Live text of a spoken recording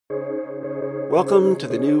Welcome to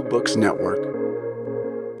the New Books Network.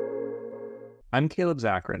 I'm Caleb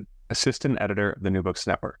Zachrin, Assistant Editor of the New Books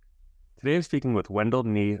Network. Today I'm speaking with Wendell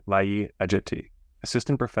Laryea Adjetey,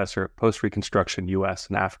 Assistant Professor of Post-Reconstruction U.S.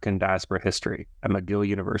 and African Diaspora History at McGill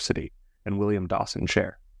University and William Dawson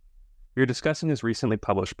Chair. We are discussing his recently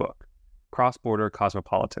published book, Cross-Border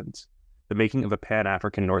Cosmopolitans, The Making of a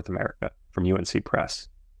Pan-African North America, from UNC Press.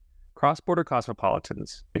 Cross-Border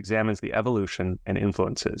Cosmopolitans examines the evolution and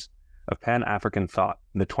influences of Pan-African thought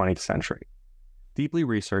in the 20th century. Deeply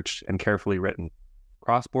researched and carefully written,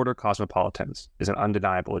 Cross-Border Cosmopolitans is an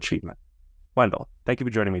undeniable achievement. Wendell, thank you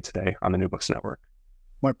for joining me today on the New Books Network.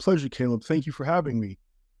 My pleasure, Caleb. Thank you for having me.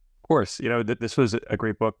 Of course, this was a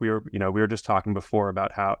great book. We were just talking before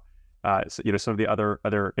about how, some of the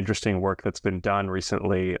other interesting work that's been done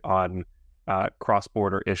recently on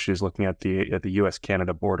cross-border issues, looking at the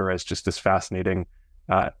U.S.-Canada border as just this fascinating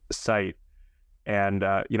site. And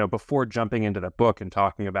before jumping into the book and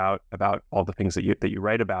talking about all the things that you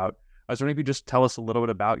write about, I was wondering if you just tell us a little bit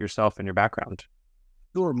about yourself and your background.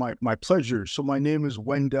 Sure, my pleasure. So my name is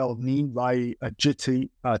Wendell Laryea Adjetey.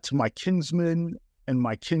 To my kinsmen and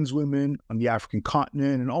my kinswomen on the African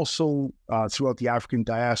continent and also throughout the African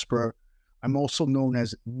diaspora, I'm also known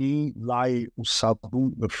as Ni Lai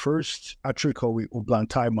Usabu, the first Atrikowi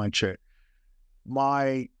Ublantai Manche.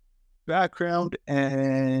 My background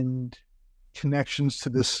and connections to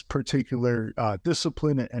this particular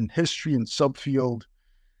discipline and history and subfield.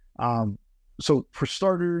 So for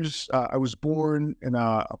starters, I was born in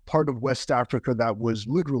a part of West Africa that was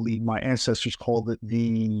literally, my ancestors called it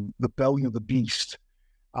the belly of the beast,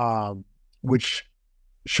 which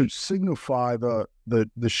should signify the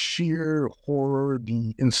sheer horror,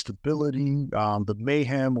 the instability, the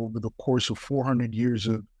mayhem over the course of 400 years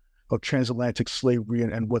of transatlantic slavery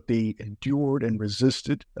and what they endured and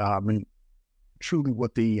resisted. And truly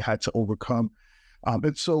what they had to overcome.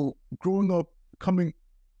 And so growing up, coming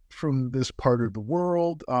from this part of the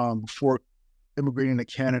world, before immigrating to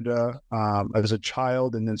Canada as a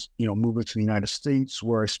child, and then, moving to the United States,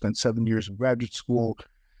 where I spent 7 years in graduate school,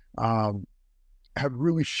 have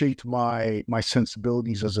really shaped my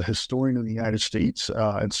sensibilities as a historian of the United States,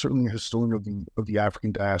 and certainly a historian of the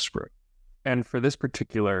African diaspora. And for this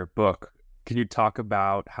particular book, can you talk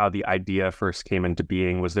about how the idea first came into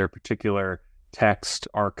being? Was there a particular text,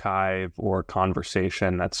 archive, or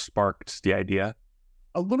conversation that sparked the idea?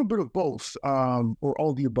 A little bit of both, or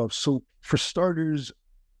all the above. So for starters,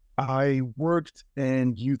 I worked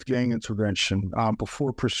in youth gang intervention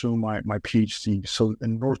before pursuing my PhD. So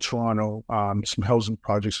in North Toronto, some housing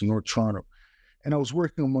projects in North Toronto. And I was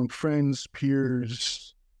working among friends,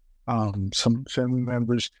 peers, some family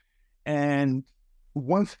members. And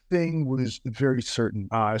one thing was very certain,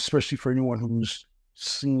 especially for anyone who's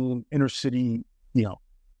seen inner city,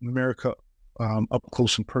 America up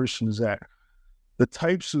close in person, is that the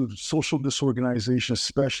types of social disorganization,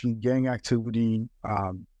 especially gang activity,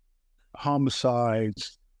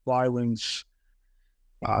 homicides, violence,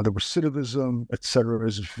 the recidivism, et cetera,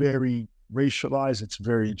 is very racialized. It's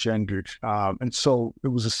very gendered. And so it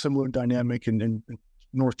was a similar dynamic in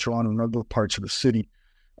North Toronto and other parts of the city.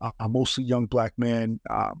 Mostly young Black men,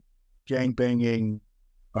 gang banging,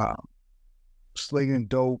 slinging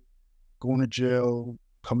dope, going to jail,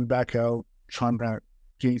 coming back out, trying to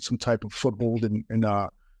gain some type of foothold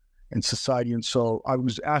in society. And so I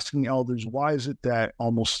was asking elders, why is it that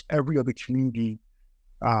almost every other community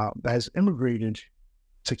that has immigrated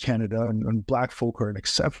to Canada, and Black folk are an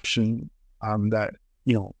exception, that,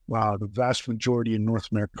 the vast majority in North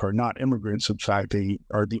America are not immigrants. In fact, they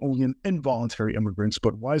are the only involuntary immigrants.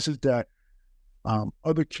 But why is it that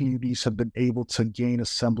other communities have been able to gain a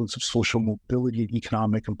semblance of social mobility and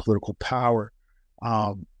economic and political power,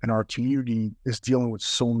 and our community is dealing with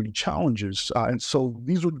so many challenges? And so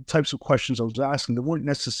these were the types of questions I was asking. They weren't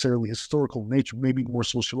necessarily historical in nature, maybe more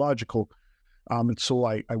sociological. And so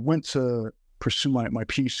I went to pursue my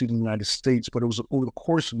PhD in the United States, but it was over the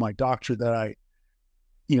course of my doctorate that I,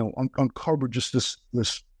 uncovered just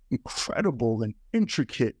this incredible and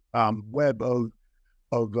intricate web of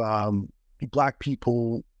Black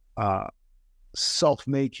people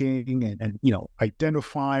self-making and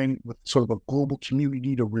identifying with sort of a global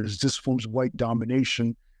community to resist forms of white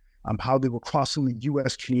domination, how they were crossing the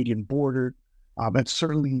U.S.-Canadian border. And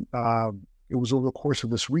certainly it was over the course of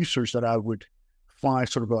this research that I would find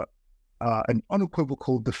sort of an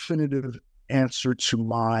unequivocal, definitive answer to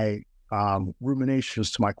my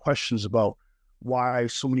ruminations, to my questions about why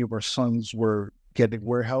so many of our sons were getting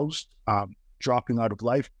warehoused, dropping out of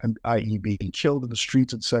life, and i.e. being killed in the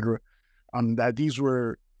streets, etc. That these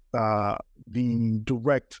were the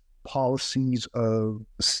direct policies of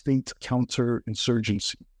state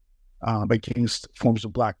counterinsurgency against forms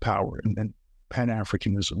of Black power and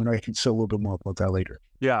Pan-Africanism. And I can say a little bit more about that later.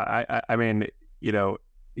 Yeah, I mean, you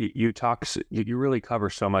really cover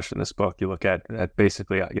so much in this book. You look at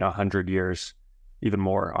basically 100 years, even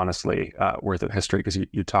more honestly, worth of history, because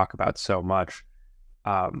you talk about so much.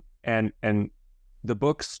 And the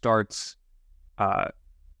book starts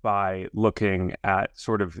by looking at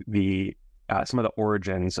sort of the some of the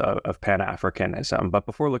origins of Pan-Africanism. But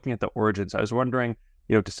before looking at the origins, I was wondering,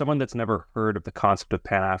 to someone that's never heard of the concept of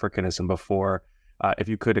Pan-Africanism before, if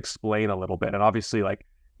you could explain a little bit. And obviously,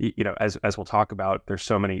 as we'll talk about, there's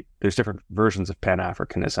different versions of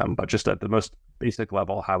Pan-Africanism, but just at the most basic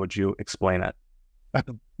level, how would you explain it? At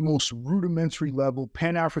the most rudimentary level,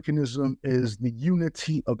 Pan-Africanism is the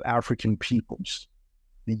unity of African peoples.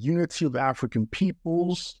 The unity of African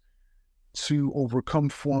peoples to overcome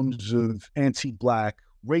forms of anti-Black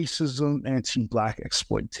racism, anti-Black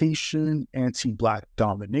exploitation, anti-Black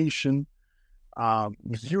domination,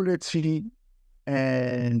 unity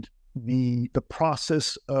and the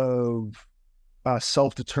process of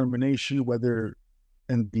self-determination, whether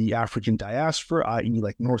in the African diaspora, i.e.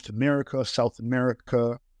 like North America, South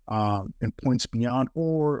America, and points beyond,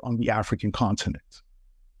 or on the African continent.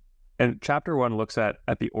 And chapter 1 looks at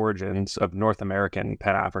the origins of North American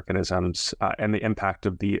Pan-Africanisms and the impact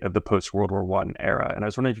of the post-World War I era. And I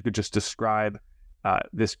was wondering if you could just describe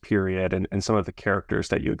this period and some of the characters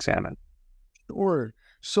that you examine. Sure.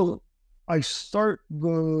 So I start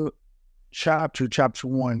the chapter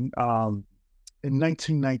 1, in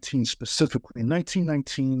 1919 specifically. In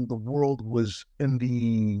 1919, the world was in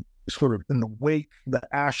the wake, the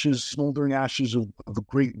smoldering ashes of the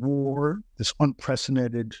Great War, this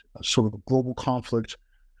unprecedented sort of global conflict.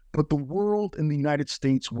 But the world in the United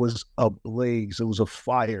States was ablaze. It was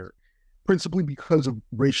afire, principally because of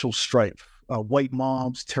racial strife. White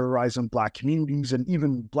mobs terrorizing Black communities, and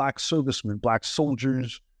even Black servicemen, Black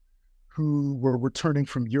soldiers who were returning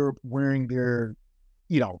from Europe wearing their,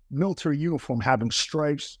 military uniform, having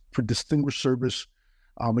stripes for distinguished service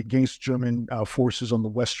against German forces on the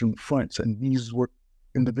Western Front. And these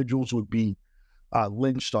individuals would be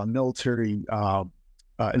lynched on military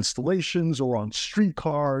installations or on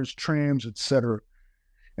streetcars, trams, etc.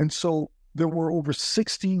 And so there were over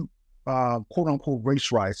 60 quote-unquote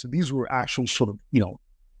race riots. And these were actual sort of,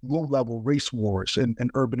 low-level race wars in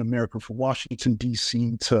urban America, from Washington,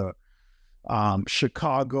 D.C. to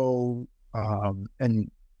Chicago,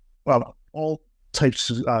 and all types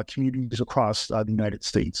of communities across the United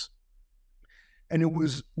States. And it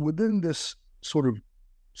was within this sort of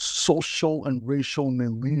social and racial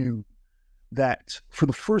milieu that, for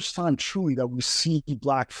the first time truly, that we see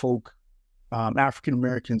Black folk, African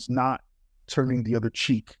Americans, not turning the other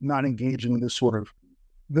cheek, not engaging in this sort of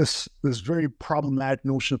this very problematic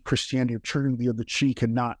notion of Christianity, of turning the other cheek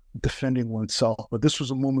and not defending oneself. But this was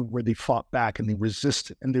a moment where they fought back and they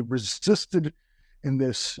resisted. And they resisted in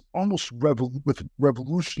this almost with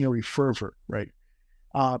revolutionary fervor, right?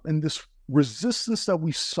 And this resistance that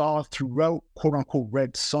we saw throughout, quote unquote,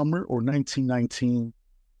 Red Summer or 1919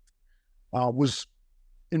 was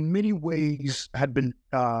in many ways had been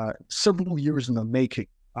several years in the making,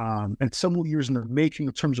 and several years in the making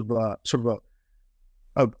in terms of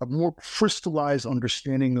a more crystallized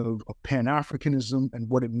understanding of Pan-Africanism and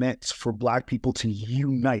what it meant for Black people to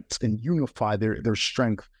unite and unify their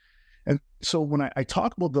strength. And so when I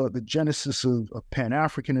talk about the genesis of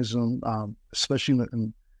Pan-Africanism, especially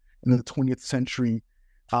in the 20th century,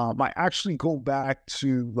 I actually go back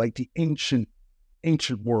to like the ancient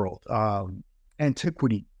world,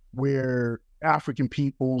 antiquity, where African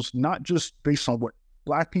peoples, not just based on what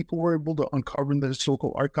Black people were able to uncover in the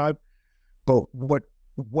historical archive, but what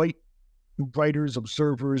white writers,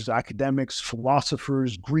 observers, academics,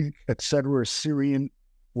 philosophers, Greek, etc., Syrian,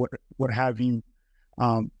 what have you,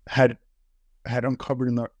 had uncovered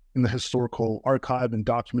in the historical archive and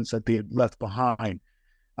documents that they had left behind,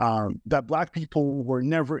 that Black people were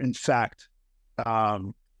never, in fact,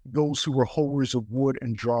 those who were holders of wood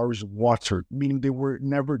and drawers of water, meaning they were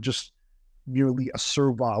never just merely a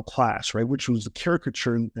servile class, right, which was the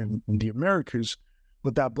caricature in the Americas,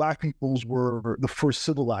 but that Black peoples were the first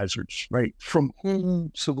civilizers, right, from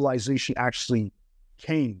whom civilization actually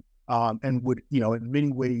came, and would, in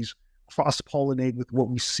many ways cross-pollinate with what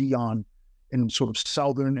we see in sort of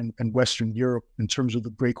Southern and Western Europe in terms of the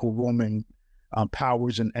Greco-Roman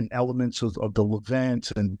powers and elements of the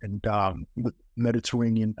Levant and the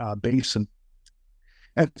Mediterranean basin.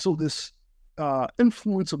 And so this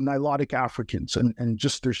influence of Nilotic Africans and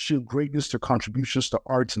just their sheer greatness, their contributions to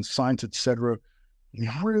arts and science, etc.,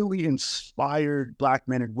 really inspired Black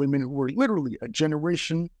men and women who were literally a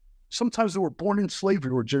generation. Sometimes they were born in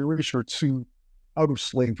slavery or a generation or two out of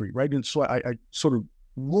slavery, right? And so I sort of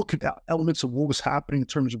look at elements of what was happening in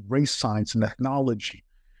terms of race science and ethnology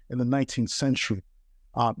in the 19th century.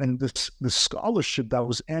 And this scholarship that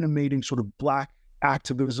was animating sort of Black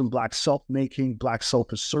activism, Black self-making, Black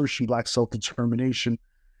self-assertion, Black self-determination.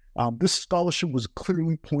 This scholarship was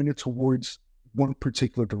clearly pointed towards one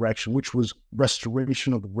particular direction, which was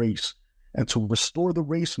restoration of the race. And to restore the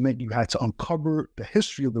race meant you had to uncover the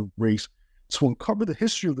history of the race. To uncover the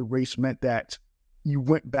history of the race meant that you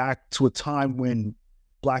went back to a time when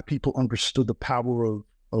Black people understood the power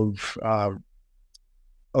of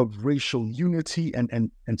racial unity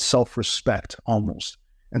and self-respect almost.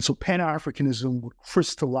 And so Pan-Africanism would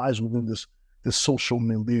crystallize within this social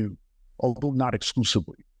milieu, although not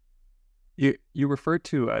exclusively. You referred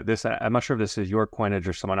to this, I'm not sure if this is your coinage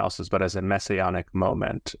or someone else's, but as a messianic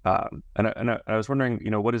moment. And I was wondering,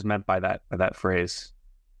 what is meant by that phrase?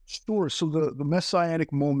 Sure. So the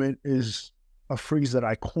messianic moment is a phrase that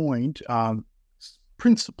I coined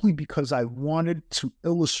principally because I wanted to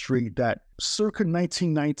illustrate that circa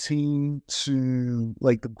 1919 to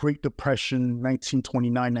like the Great Depression,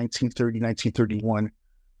 1929, 1930, 1931,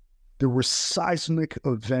 there were seismic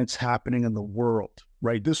events happening in the world,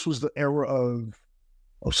 right? This was the era of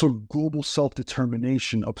sort of global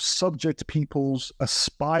self-determination, of subject peoples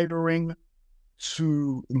aspiring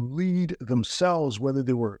to lead themselves, whether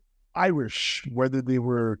they were Irish, whether they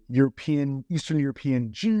were Eastern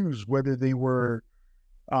European Jews, whether they were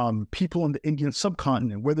people on the Indian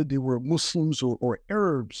subcontinent, whether they were Muslims or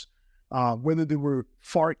Arabs, whether they were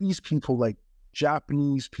Far East people like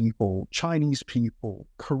Japanese people, Chinese people,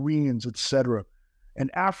 Koreans, etc. And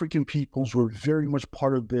African peoples were very much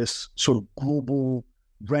part of this sort of global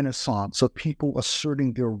renaissance of people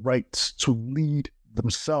asserting their rights to lead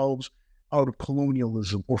themselves out of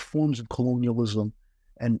colonialism or forms of colonialism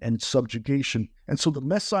and subjugation. And so the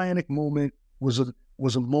messianic moment was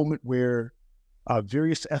a moment where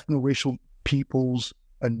various ethno-racial peoples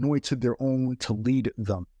anointed their own to lead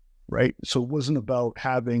them, right? So it wasn't about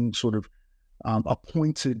having sort of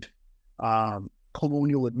appointed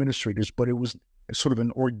colonial administrators, but it was sort of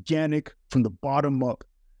an organic, from the bottom up,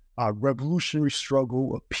 revolutionary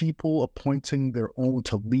struggle of people appointing their own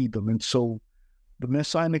to lead them. And so the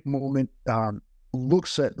messianic moment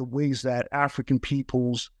looks at the ways that African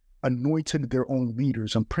peoples anointed their own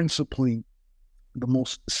leaders, and principally the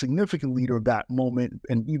most significant leader of that moment,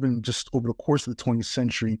 and even just over the course of the 20th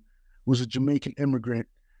century, was a Jamaican immigrant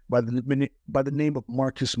by the name of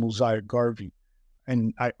Marcus Mosiah Garvey.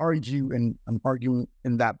 And I argue, and I'm arguing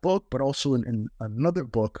in that book, but also in another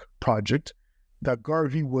book project, that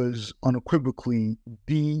Garvey was unequivocally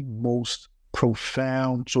the most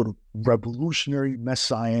profound sort of revolutionary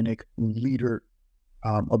messianic leader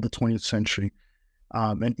of the 20th century.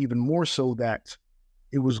 And even more so that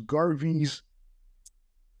it was Garvey's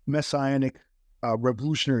messianic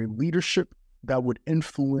revolutionary leadership that would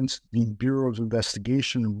influence the Bureau of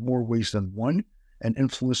Investigation in more ways than one, and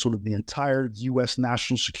influence sort of the entire U.S.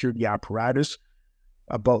 national security apparatus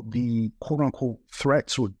about the quote-unquote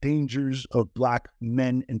threats or dangers of Black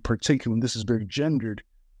men in particular. And this is very gendered.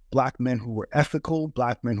 Black men who were ethical,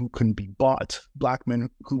 Black men who couldn't be bought, Black men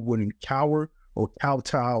who wouldn't cower or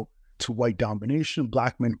kowtow to white domination,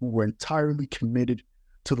 Black men who were entirely committed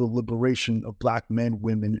to the liberation of Black men,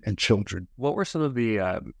 women, and children. What were some of the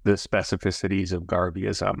specificities of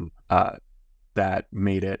Garveyism that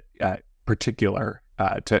made it particular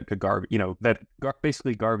to Garvey?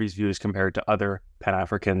 Basically Garvey's views compared to other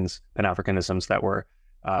Pan-Africanisms that were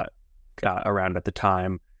around at the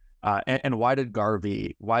time. And why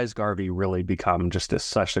has Garvey really become just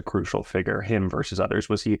such a crucial figure, him versus others?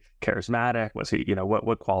 Was he charismatic? Was he,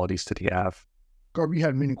 what qualities did he have? Garvey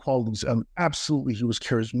had many qualities. Absolutely, he was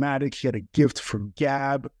charismatic. He had a gift for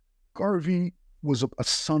gab. Garvey was a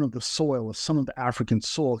son of the soil, a son of the African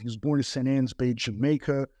soil. He was born in St. Anne's Bay,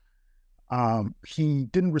 Jamaica. He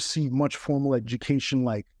didn't receive much formal education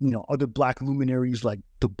like, other Black luminaries like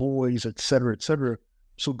Du Bois, et cetera, et cetera.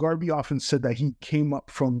 So Garvey often said that he came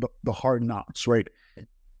up from the hard knocks, right?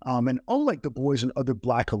 And unlike Du Bois and other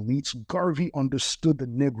Black elites, Garvey understood the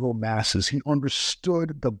Negro masses. He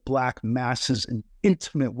understood the Black masses in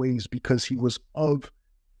intimate ways because he was of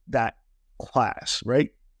that class, right?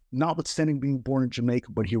 Notwithstanding being born in Jamaica,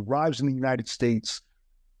 but he arrives in the United States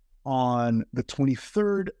on the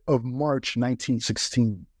 23rd of March,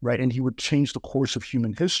 1916, right? And he would change the course of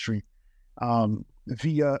human history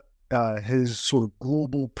via his sort of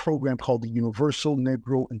global program called the Universal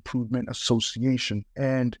Negro Improvement Association.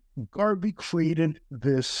 And Garvey created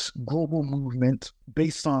this global movement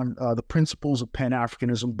based on the principles of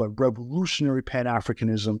Pan-Africanism, but revolutionary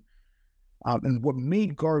Pan-Africanism. And what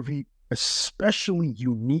made Garvey especially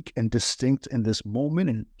unique and distinct in this moment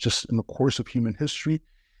and just in the course of human history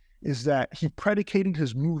is that he predicated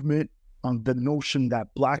his movement on the notion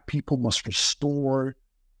that Black people must restore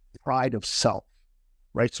pride of self,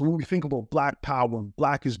 right? So when we think about Black power and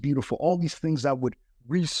Black is beautiful, all these things that would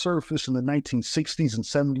resurface in the 1960s and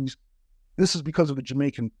 70s, this is because of a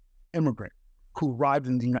Jamaican immigrant who arrived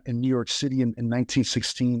in New York City in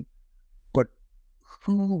 1916, but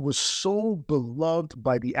who was so beloved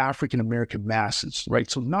by the African American masses, right?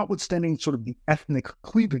 So notwithstanding sort of the ethnic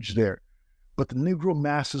cleavage there, but the Negro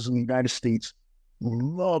masses in the United States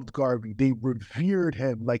loved Garvey. They revered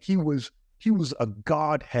him like he was a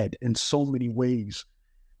godhead in so many ways.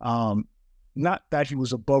 Not that he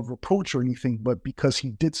was above reproach or anything, but because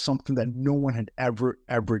he did something that no one had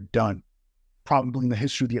ever done, probably in the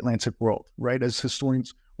history of the Atlantic world, right? As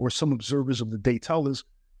historians or some observers of the day tell us,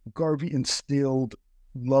 Garvey instilled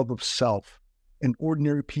love of self in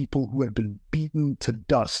ordinary people who had been beaten to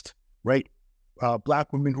dust, right?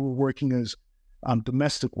 Black women who were working as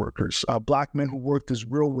domestic workers, Black men who worked as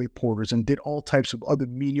railway porters and did all types of other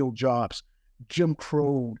menial jobs, Jim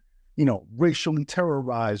Crow, racially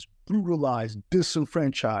terrorized, brutalized,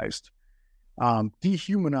 disenfranchised,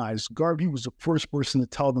 dehumanized. Garvey was the first person to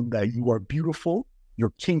tell them that you are beautiful,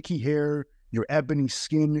 your kinky hair, your ebony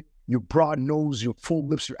skin, your broad nose, your full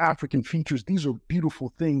lips, your African features. These are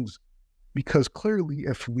beautiful things because clearly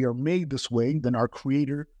if we are made this way, then our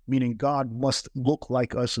creator, meaning God, must look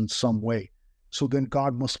like us in some way. So then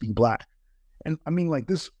God must be Black. And I mean, like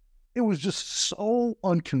this, it was just so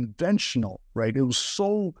unconventional, right? It was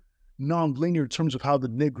so non-linear in terms of how the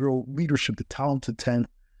Negro leadership, the talented 10,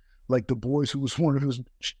 like Du Bois, who was one of his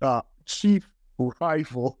chief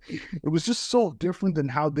rival, it was just so different than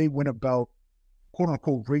how they went about quote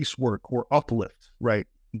unquote race work or uplift, right?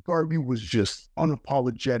 Garvey was just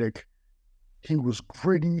unapologetic. He was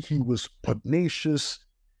gritty. He was pugnacious.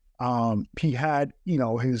 He had,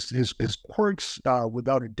 his quirks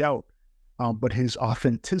without a doubt, but his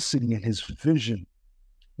authenticity and his vision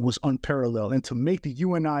was unparalleled. And to make the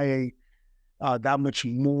UNIA that much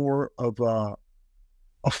more of a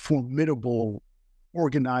formidable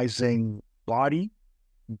organizing body,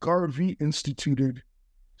 Garvey instituted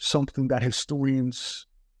something that historians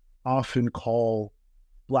often call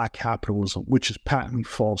Black capitalism, which is patently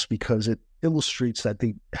false because it illustrates that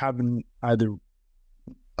they haven't either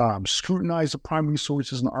scrutinized the primary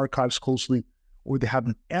sources in the archives closely, or they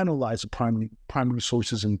haven't analyzed the primary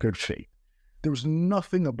sources in good faith. There was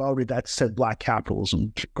nothing about it that said Black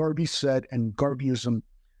capitalism. Garvey said, and Garveyism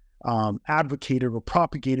advocated or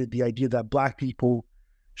propagated the idea that Black people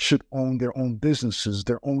should own their own businesses,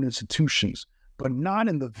 their own institutions, but not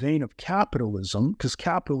in the vein of capitalism, because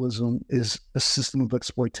capitalism is a system of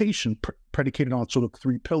exploitation predicated on sort of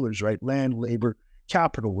three pillars, right? Land, labor,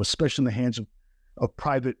 capital, especially in the hands of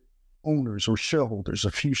private owners or shareholders,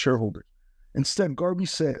 a few shareholders. Instead, Garvey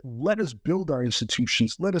said, let us build our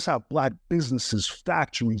institutions. Let us have Black businesses,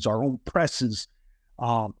 factories, our own presses,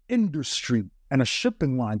 industry, and a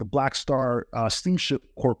shipping line, the Black Star Steamship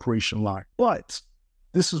Corporation line. But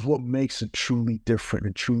this is what makes it truly different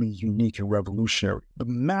and truly unique and revolutionary. The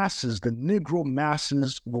masses, the Negro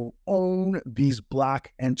masses, will own these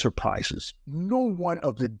Black enterprises. No one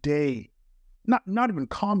of the day, not even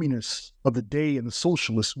communists of the day and the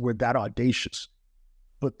socialists were that audacious.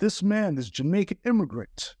 But this man, this Jamaican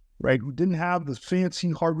immigrant, right, who didn't have the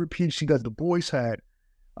fancy Harvard PhD that Du Bois had,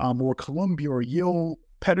 or Columbia or Yale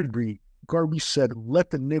pedigree, Garvey said,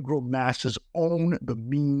 let the Negro masses own the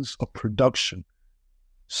means of production.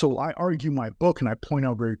 So I argue in my book, and I point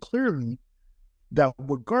out very clearly that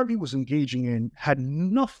what Garvey was engaging in had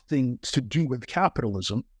nothing to do with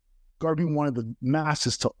capitalism. Garvey wanted the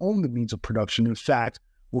masses to own the means of production. In fact,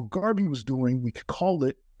 what Garvey was doing, we could call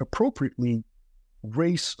it appropriately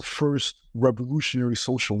race-first revolutionary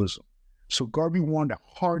socialism. So Garvey wanted to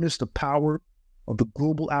harness the power of the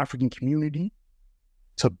global African community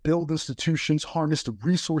to build institutions, harness the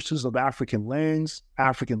resources of African lands,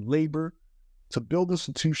 African labor, to build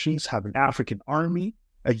institutions, have an African army,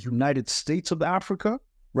 a United States of Africa,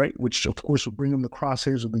 right, which of course would bring them the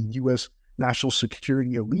crosshairs of the U.S. national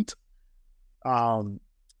security elite.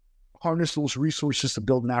 Harness those resources to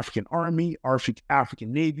build an African army,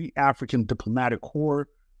 African Navy, African diplomatic corps,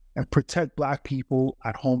 and protect Black people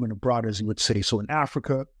at home and abroad, as you would say. So in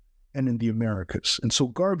Africa, and in the Americas. And so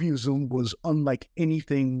Garveyism was unlike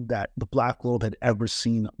anything that the Black world had ever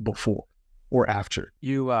seen before or after.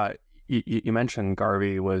 You mentioned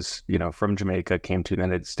Garvey was, from Jamaica, came to the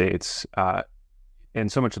United States,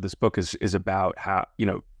 and so much of this book is about how,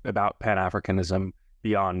 about Pan-Africanism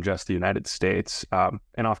beyond just the United States,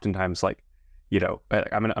 and oftentimes, like,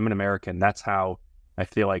 I'm an American. That's how I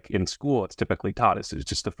feel like in school it's typically taught. It's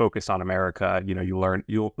just to focus on America. You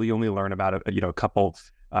only learn about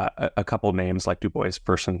a couple names like Du Bois,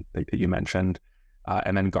 person that you mentioned,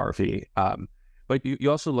 and then Garvey. But you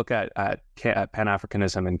also look at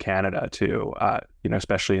Pan-Africanism in Canada too,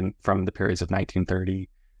 especially from the periods of 1930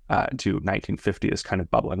 to 1950 is kind of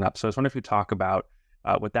bubbling up. So I was wondering if you talk about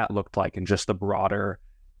what that looked like and just the broader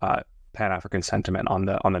Pan-African sentiment on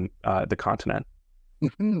the continent.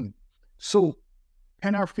 Mm-hmm. So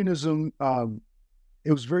Pan-Africanism,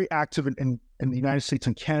 it was very active in the United States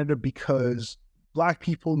and Canada because Black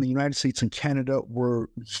people in the United States and Canada were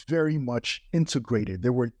very much integrated. They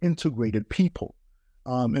were integrated people.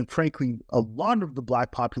 And frankly, a lot of the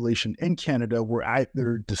Black population in Canada were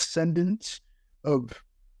either descendants of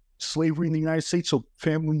slavery in the United States, so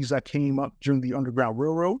families that came up during the Underground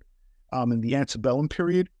Railroad in the antebellum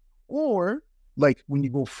period, or like when you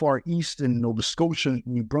go far east in Nova Scotia,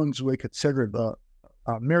 New Brunswick, etc., the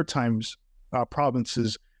Maritimes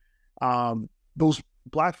provinces, those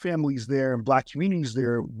Black families there and Black communities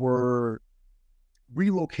there were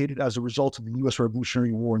relocated as a result of the U.S.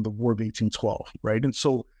 Revolutionary War and the War of 1812, right? And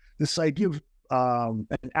so this idea of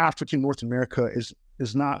an African North America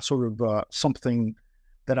is not sort of something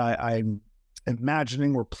that I'm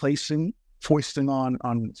imagining or foisting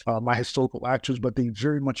on my historical actors, but they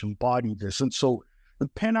very much embody this. And so the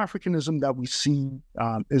Pan-Africanism that we see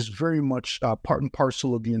is very much part and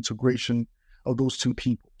parcel of the integration of those two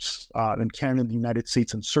peoples in Canada and the United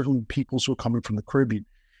States, and certainly peoples who are coming from the Caribbean.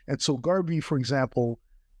 And so Garvey, for example,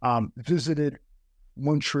 visited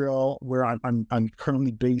Montreal, where I'm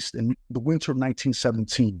currently based, in the winter of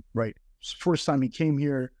 1917, right? First time he came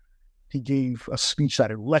here, he gave a speech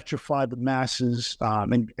that electrified the masses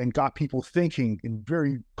and got people thinking in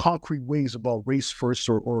very concrete ways about race first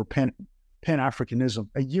or Pan-Africanism.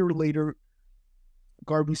 A year later,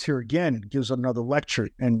 Garvey's here again, gives another lecture,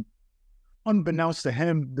 and unbeknownst to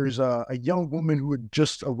him, there's a young woman who had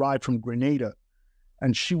just arrived from Grenada,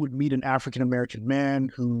 and she would meet an African-American man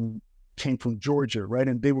who came from Georgia, right?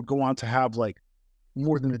 And they would go on to have like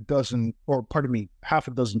more than half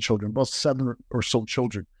a dozen children, about 7 or so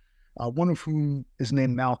children. One of whom is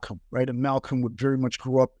named Malcolm, right? And Malcolm would very much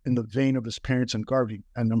grow up in the vein of his parents and Garvey,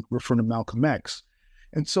 and I'm referring to Malcolm X.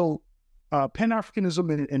 And so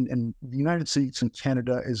Pan-Africanism in the United States and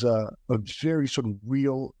Canada is a very sort of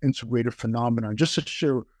real integrated phenomenon. Just to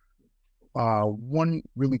share one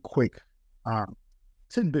really quick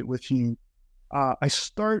tidbit with you, I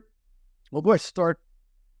start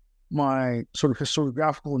my sort of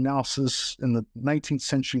historiographical analysis in the 19th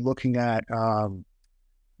century looking at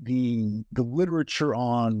the literature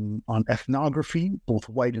on ethnography, both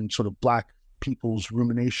white and sort of Black people's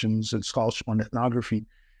ruminations and scholarship on ethnography.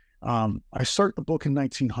 I start the book in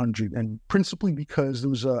 1900, and principally because there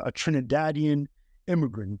was a Trinidadian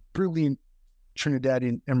immigrant, brilliant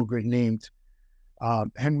Trinidadian immigrant named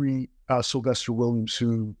Henry Sylvester Williams,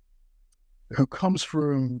 who comes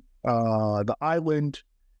from the island,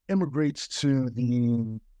 immigrates to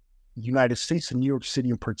the United States and New York City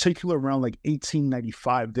in particular around like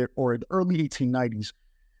 1895 there, or the early 1890s.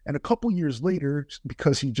 And a couple years later,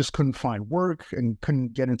 because he just couldn't find work and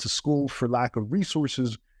couldn't get into school for lack of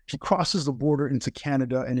resources, he crosses the border into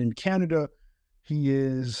Canada. And in Canada, he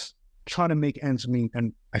is trying to make ends meet,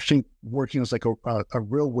 and I think working as like a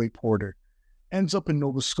railway porter. Ends up in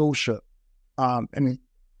Nova Scotia. And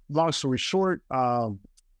long story short,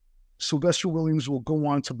 Sylvester Williams will go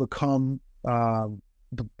on to become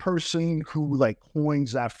the person who like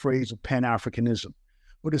coins that phrase of Pan-Africanism.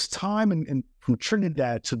 But his time from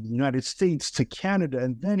Trinidad to the United States to Canada,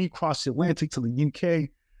 and then he crossed the Atlantic to the UK,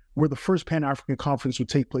 where the first Pan-African conference would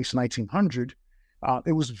take place in 1900,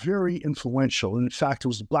 it was very influential. And in fact, it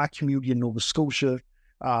was the Black community in Nova Scotia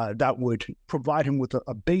that would provide him with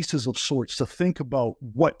a basis of sorts to think about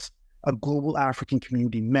what a global African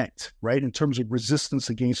community meant, right, in terms of resistance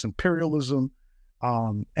against imperialism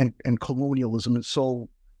and colonialism. And so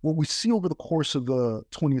what we see over the course of the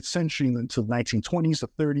 20th century into the 1920s, the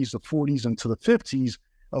 30s, the 40s, and to the 50s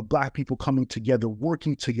of Black people coming together,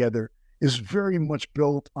 working together, is very much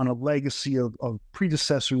built on a legacy of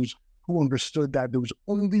predecessors who understood that there was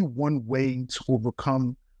only one way to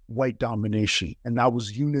overcome white domination, and that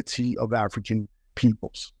was unity of African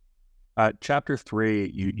peoples. Chapter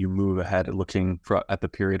 3, you move ahead looking at the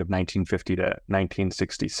period of 1950 to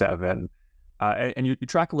 1967, and you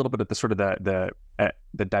track a little bit at the sort of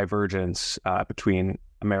the divergence between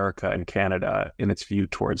America and Canada in its view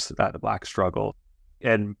towards the Black struggle,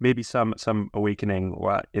 and maybe some awakening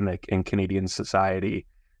in Canadian society,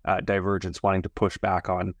 divergence wanting to push back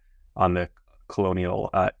on the colonial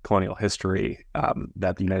history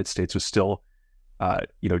that the United States was still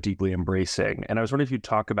deeply embracing. And I was wondering if you'd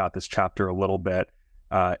talk about this chapter a little bit,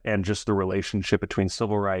 and just the relationship between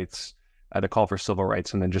civil rights, the call for civil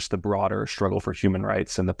rights, and then just the broader struggle for human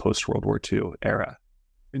rights in the post-World War II era.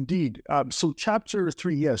 Indeed. So chapter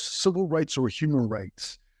 3, yes, civil rights or human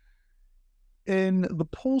rights. In the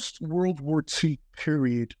post-World War II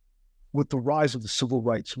period, with the rise of the civil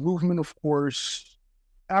rights movement, of course,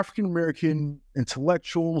 African-American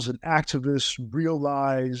intellectuals and activists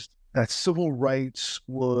realized that civil rights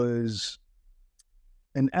was,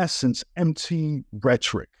 in essence, empty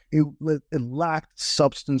rhetoric. It lacked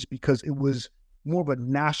substance because it was more of a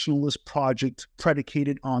nationalist project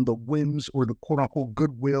predicated on the whims or the quote-unquote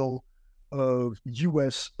goodwill of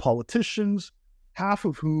U.S. politicians, half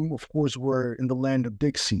of whom, of course, were in the land of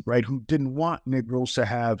Dixie, right, who didn't want Negroes to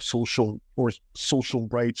have social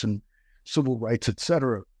rights and civil rights,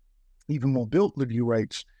 etc., even mobility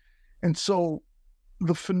rights. And so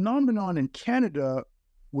the phenomenon in Canada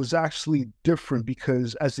was actually different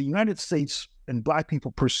because as the United States and Black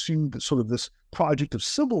people pursued sort of this project of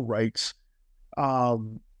civil rights,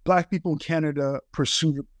 Black people in Canada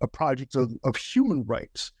pursued a project of human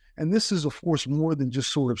rights. And this is, of course, more than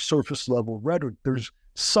just sort of surface level rhetoric. There's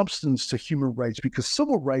substance to human rights because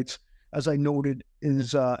civil rights, as I noted,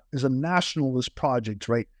 is a nationalist project,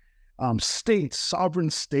 right? Sovereign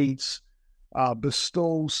states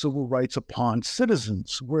bestow civil rights upon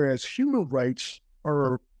citizens, whereas human rights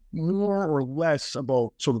are more or less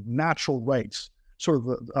about sort of natural rights, sort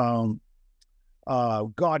of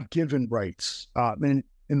God-given rights. And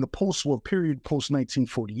in the post-war period,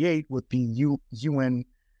 post-1948, with the UN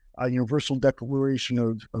Universal Declaration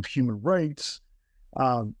of Human Rights,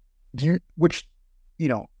 which,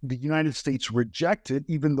 the United States rejected,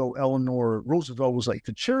 even though Eleanor Roosevelt was like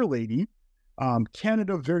the chairlady,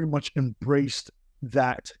 Canada very much embraced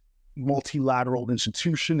that multilateral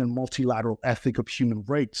institution and multilateral ethic of human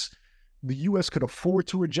rights. The U.S. could afford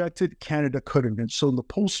to reject it, Canada couldn't. And so in the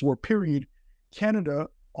post-war period, Canada,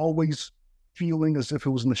 always feeling as if it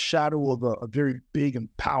was in the shadow of a very big and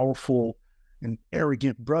powerful and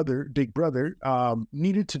arrogant big brother,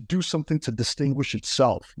 needed to do something to distinguish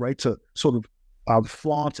itself, right? To sort of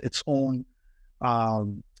flaunt its own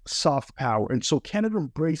soft power. And so Canada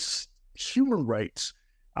embraced human rights,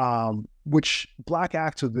 which Black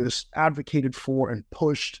activists advocated for and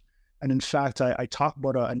pushed. And in fact, I talk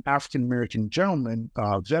about an African-American gentleman,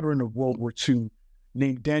 veteran of World War II,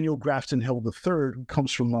 named Daniel Grafton Hill III, who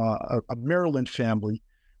comes from a Maryland family.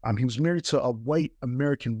 He was married to a white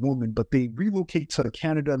American woman, but they relocate to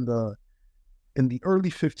Canada in the early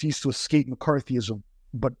 50s to escape McCarthyism.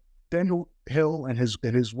 But Daniel Hill and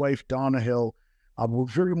his wife, Donna Hill, were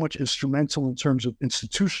very much instrumental in terms of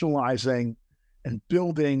institutionalizing and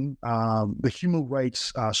building the human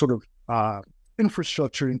rights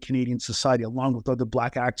infrastructure in Canadian society, along with other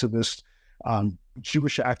Black activists,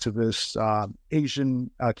 Jewish activists, Asian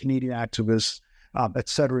Canadian activists, et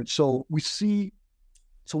cetera. So we see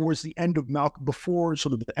towards the end of before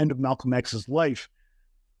sort of the end of Malcolm X's life,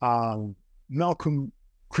 Malcolm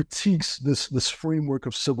critiques this framework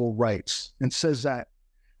of civil rights and says that,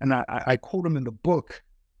 and I quote him in the book,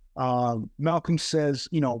 Malcolm says,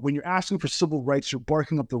 when you're asking for civil rights, you're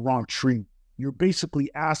barking up the wrong tree. You're basically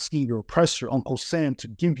asking your oppressor, Uncle Sam, to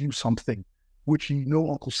give you something, which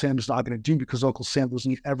Uncle Sam is not going to do because Uncle Sam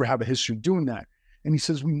doesn't ever have a history of doing that. And he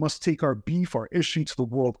says, we must take our beef, our issue to the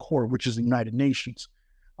World Court, which is the United Nations.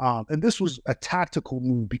 And this was a tactical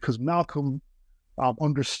move because Malcolm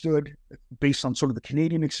understood, based on sort of the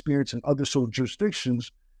Canadian experience and other sort of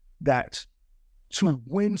jurisdictions, that to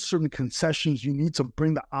win certain concessions, you need to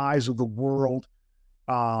bring the eyes of the world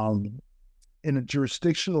in a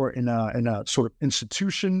jurisdiction or in a sort of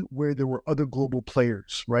institution where there were other global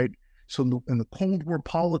players, right? So in the Cold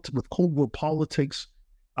War politics,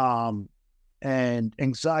 and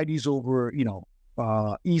anxieties over,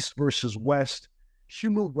 East versus West,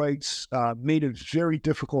 human rights made it very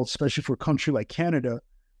difficult, especially for a country like Canada,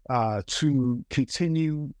 to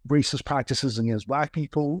continue racist practices against Black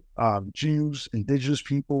people, Jews, Indigenous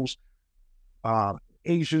peoples,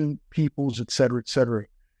 Asian peoples, et cetera, et cetera.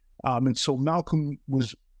 And so Malcolm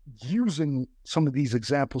was using some of these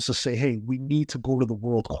examples to say, hey, we need to go to the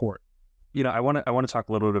World Court. I want to talk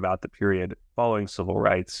a little bit about the period following civil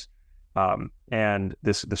rights. and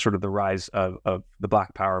this sort of the rise of the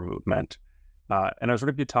Black Power movement. And I was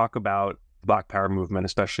wondering if you talk about the Black Power movement,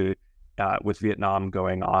 especially with Vietnam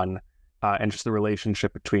going on, and just the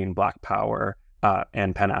relationship between Black Power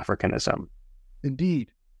and Pan-Africanism.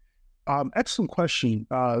 Indeed. Excellent question.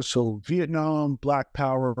 So Vietnam, Black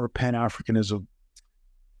Power, or Pan-Africanism.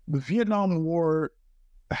 The Vietnam War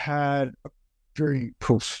had a very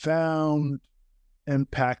profound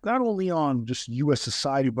impact, not only on just U.S.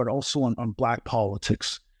 society, but also on Black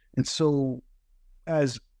politics. And so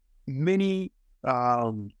as many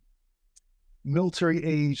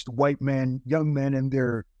military-aged white men, young men, and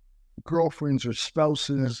their girlfriends or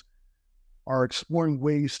spouses are exploring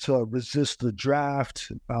ways to resist the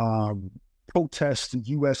draft, protest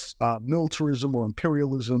U.S. Militarism or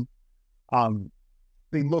imperialism,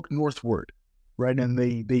 they look northward, right? And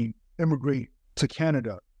they immigrate to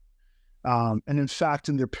Canada. And in fact,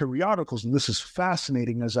 in their periodicals, and this is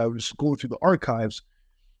fascinating as I was going through the archives,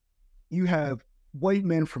 you have white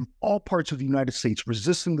men from all parts of the United States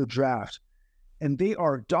resisting the draft, and they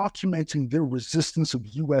are documenting their resistance of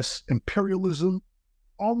U.S. imperialism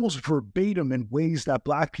almost verbatim in ways that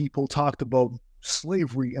Black people talked about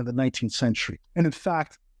slavery in the 19th century. And in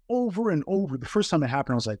fact, over and over, the first time it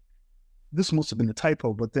happened, I was like, this must have been a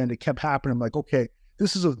typo, but then it kept happening. I'm like, okay,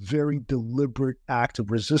 this is a very deliberate act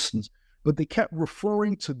of resistance. But they kept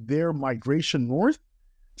referring to their migration north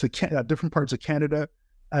to different parts of Canada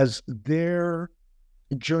as their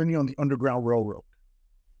journey on the Underground Railroad.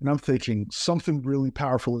 And I'm thinking something really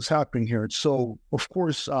powerful is happening here. And so, of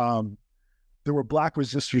course, there were Black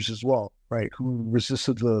resistors as well, right, who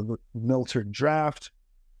resisted the military draft,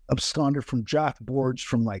 absconded from draft boards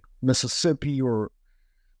from like Mississippi or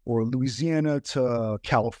Louisiana to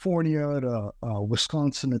California to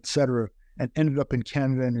Wisconsin, et cetera, and ended up in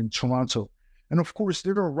Canada and in Toronto. And of course,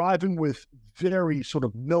 they're arriving with very sort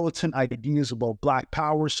of militant ideas about Black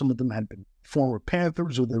Power. Some of them had been former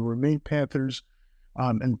Panthers or they remain Panthers.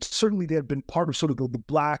 And certainly they had been part of sort of the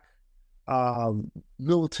Black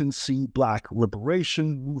militancy, Black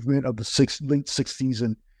liberation movement of the late 60s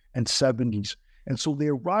and 70s. And so they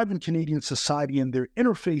arrive in Canadian society and they're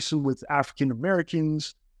interfacing with African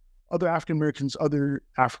Americans, other African Americans, other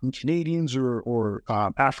African Canadians or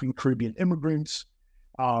African Caribbean immigrants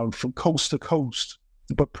from coast to coast,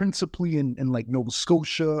 but principally in like Nova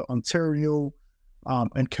Scotia, Ontario,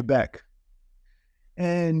 and Quebec.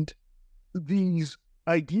 And these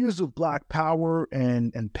ideas of Black Power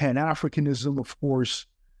and Pan-Africanism, of course,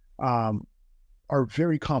 are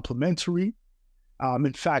very complementary.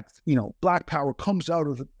 In fact, Black Power comes out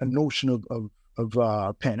of a notion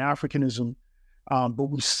of Pan-Africanism, but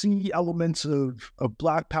we see elements of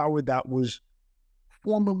Black Power that was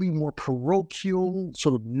formerly more parochial,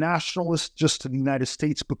 sort of nationalist, just to the United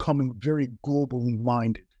States, becoming very globally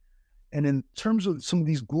minded. And in terms of some of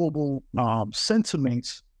these global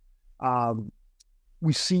sentiments,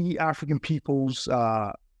 we see African peoples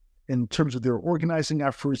in terms of their organizing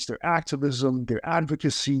efforts, their activism, their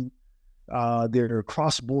advocacy, their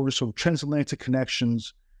cross-border, so transatlantic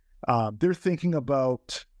connections. They're thinking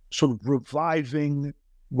about sort of reviving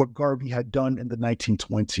what Garvey had done in the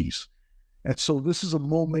 1920s. And so this is a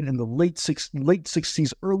moment in the late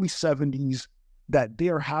 60s, early 70s that they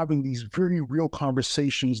are having these very real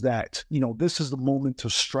conversations that, this is the moment to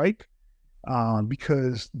strike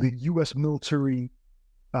because the U.S. military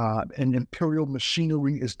and imperial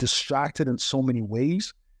machinery is distracted in so many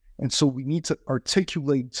ways. And so we need to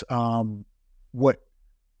articulate what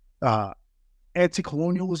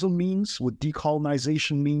anti-colonialism means, what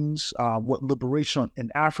decolonization means, what liberation in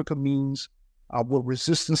Africa means, what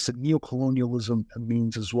resistance to neocolonialism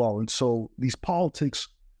means as well. And so these politics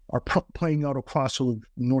are playing out across sort of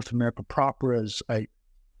North America proper, as I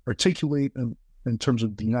articulate in terms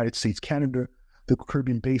of the United States, Canada, the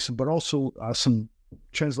Caribbean Basin, but also some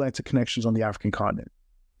transatlantic connections on the African continent.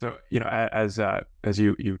 So, as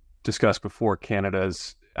you discussed before,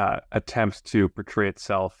 Canada's attempt to portray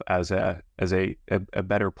itself as a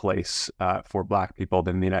better place for Black people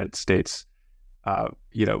than the United States,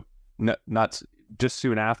 not just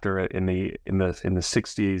soon after in the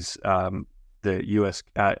 60s, the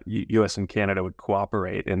U.S. and Canada would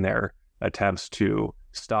cooperate in their attempts to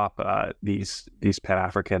stop these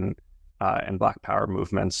Pan-African and Black Power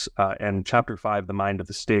movements. And Chapter 5, The Mind of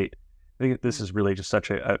the State, I think this is really just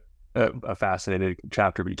such a fascinating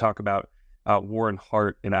chapter. But you talk about Warren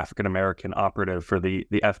Hart, an African-American operative for the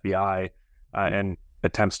FBI, and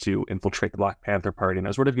attempts to infiltrate the Black Panther Party. And I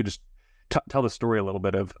was wondering if you just tell the story a little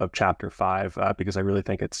bit of Chapter 5, because I really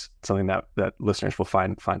think it's something that listeners will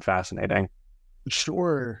find fascinating.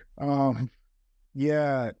 Sure.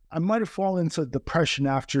 Yeah, I might have fallen into depression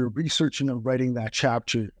after researching and writing that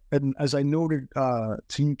chapter. And as I noted to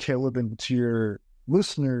you, Caleb, and to your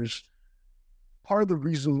listeners, part of the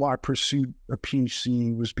reason why I pursued a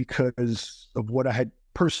PhD was because of what I had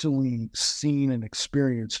personally seen and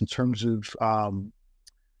experienced in terms of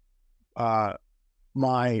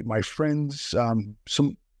my friends, a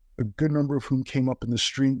good number of whom came up in the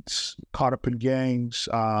streets, caught up in gangs.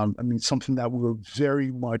 Something that we were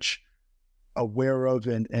very much aware of,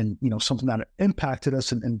 and something that impacted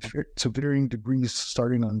us and to varying degrees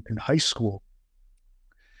starting in high school.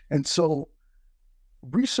 And so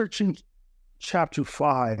researching chapter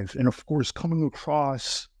 5, and of course coming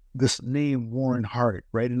across this name Warren Hart,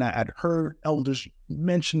 right? And I had heard elders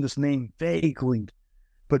mention this name vaguely,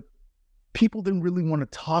 but people didn't really want to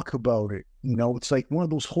talk about it. It's like one of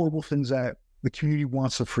those horrible things that the community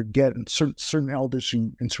wants to forget, and certain elders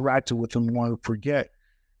who interacted with them want to forget.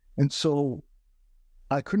 And so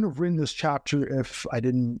I couldn't have written this chapter if I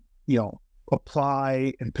didn't,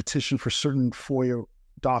 apply and petition for certain FOIA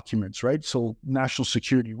documents, right? So national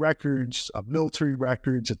security records, military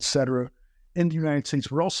records, etc., in the United States,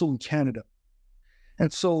 but also in Canada.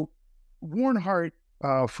 And so Warren Hart,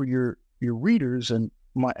 for your readers, and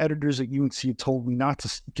my editors at UNC have told me not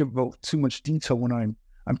to give out too much detail when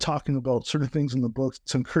I'm talking about certain things in the book,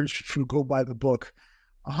 to encourage you to go buy the book.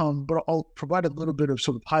 But I'll provide a little bit of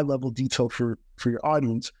sort of high-level detail for your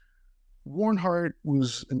audience. Warren Hart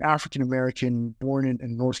was an African American born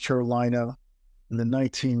in North Carolina in the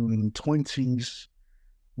 1920s,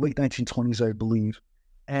 late 1920s, I believe.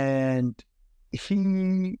 And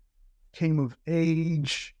he came of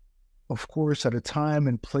age, of course, at a time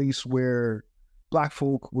and place where Black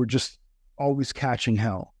folk were just always catching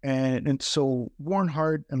hell. And so Warren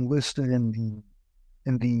Hart enlisted in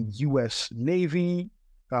the U.S. Navy,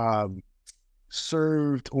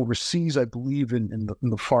 served overseas, I believe, in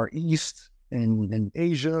the Far East and in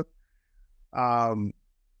Asia.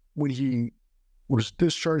 When he was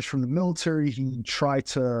discharged from the military, he tried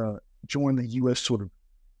to join the U.S. sort of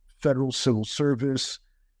federal civil service.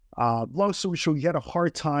 Long story short, he had a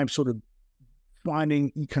hard time sort of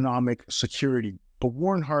finding economic security. But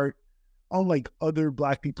Warren Hart, unlike other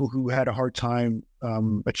Black people who had a hard time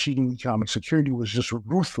achieving economic security, was just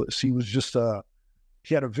ruthless. He was just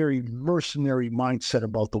he had a very mercenary mindset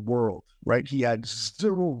about the world, right? He had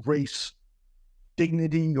zero race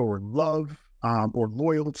dignity or love or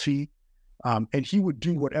loyalty. And he would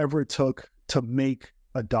do whatever it took to make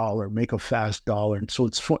a dollar, make a fast dollar. And so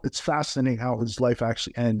it's fascinating how his life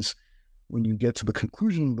actually ends when you get to the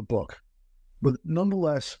conclusion of the book. But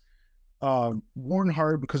nonetheless, Warren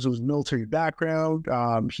Hart, because of his military background,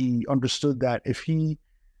 he understood that if he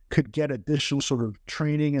could get additional sort of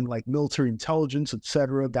training and like military intelligence, et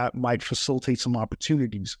cetera, that might facilitate some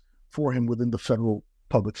opportunities for him within the federal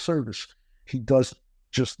public service. He does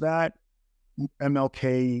just that.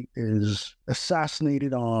 MLK is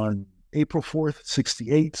assassinated on April 4th,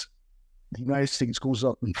 1968. The United States goes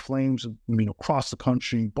up in flames, across the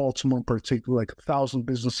country, Baltimore in particular, like 1,000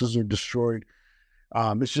 businesses are destroyed.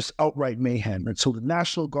 It's just outright mayhem. And so the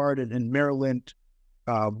National Guard in Maryland,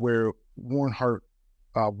 where Warren Hart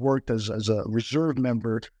worked as a reserve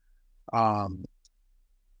member, the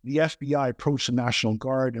FBI approached the National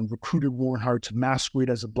Guard and recruited Warren Hart to masquerade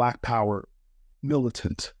as a Black Power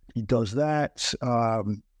militant. He does that.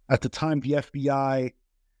 At the time, the FBI,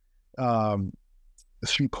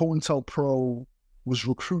 through COINTELPRO, was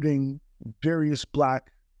recruiting various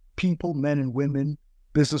Black people, men and women,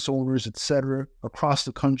 business owners, etc., across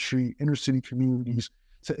the country, inner city communities,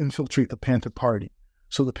 to infiltrate the Panther Party.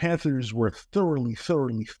 So the Panthers were thoroughly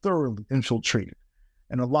infiltrated.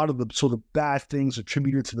 And a lot of the sort of bad things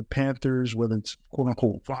attributed to the Panthers, whether it's quote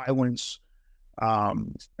unquote violence,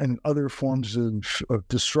 and other forms of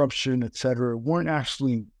disruption, et cetera, weren't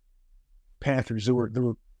actually Panthers. They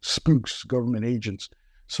were spooks, government agents.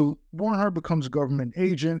 So Warren Hart becomes a government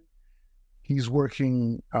agent. He's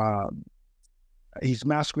working, he's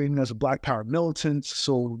masquerading as a Black Power militant.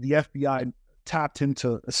 So the FBI tapped him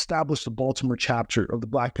to establish the Baltimore chapter of the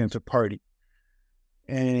Black Panther Party.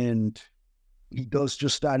 And he does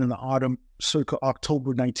just that in the autumn, circa October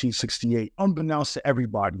 1968, unbeknownst to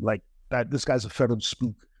everybody, like that this guy's a federal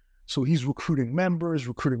spook. So he's recruiting members.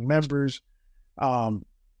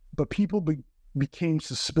 But people became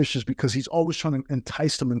suspicious because he's always trying to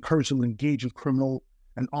entice them, encourage them to engage in criminal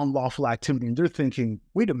and unlawful activity. And they're thinking,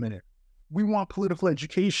 wait a minute, we want political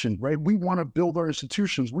education, right? We want to build our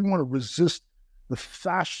institutions. We want to resist the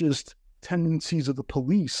fascist tendencies of the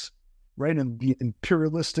police, right? And the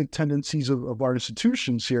imperialistic tendencies of our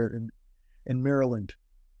institutions here in Maryland.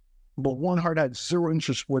 But Warren Hart had zero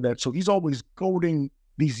interest for that. So he's always goading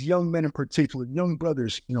these young men in particular, young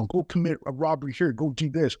brothers, go commit a robbery here, go do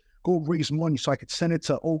this, go raise money so I could send it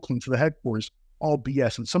to Oakland, to the headquarters, all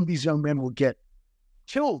BS. And some of these young men will get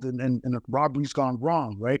killed and the robbery's gone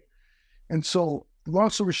wrong, right? And so, long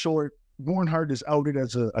story short, Warren Hart is outed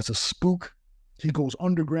as a spook. He goes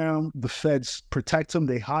underground. The feds protect him.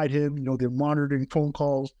 They hide him. They're monitoring phone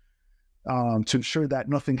calls to ensure that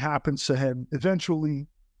nothing happens to him. Eventually,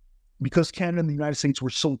 because Canada and the United States were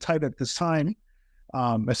so tight at this time,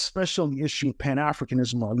 especially on the issue of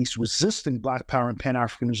Pan-Africanism, or at least resisting Black Power and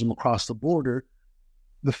Pan-Africanism across the border,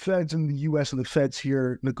 the feds in the U.S. and the feds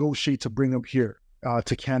here negotiate to bring him here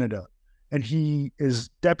to Canada. And he is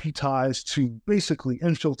deputized to basically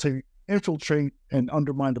infiltrate and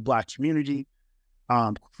undermine the Black community,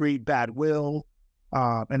 create bad will,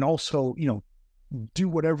 and also, do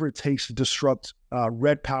whatever it takes to disrupt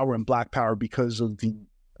Red Power and Black Power, because of the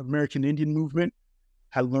American Indian movement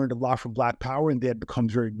had learned a lot from Black Power, and they had become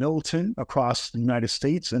very militant across the United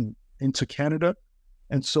States and into Canada.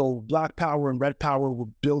 And so Black Power and Red Power were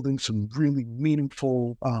building some really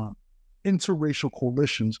meaningful interracial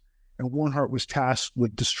coalitions, and Warren Hart was tasked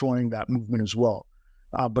with destroying that movement as well.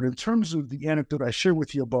 But in terms of the anecdote I shared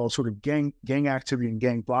with you about sort of gang activity and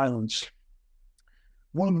gang violence,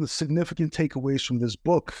 one of the significant takeaways from this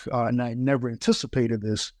book, and I never anticipated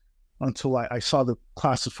this until I saw the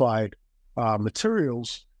classified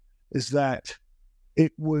materials, is that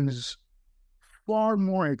it was far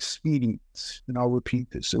more expedient, and I'll repeat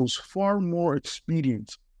this, it was far more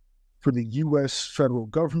expedient for the U.S. federal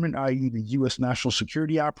government, i.e. the U.S. national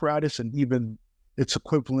security apparatus, and even its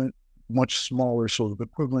equivalent, much smaller sort of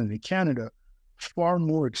equivalent in Canada, far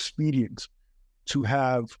more expedient to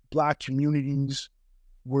have Black communities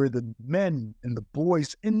where the men and the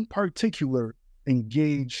boys in particular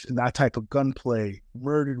engaged in that type of gunplay,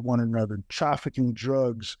 murdered one another, trafficking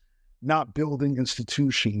drugs, not building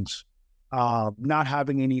institutions, not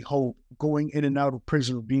having any hope, going in and out of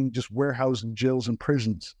prison, or being just warehoused in jails and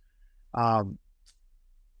prisons.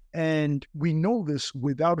 And we know this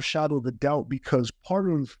without a shadow of a doubt, because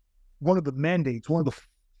one of the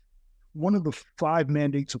 5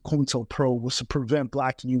 mandates of COINTELPRO was to prevent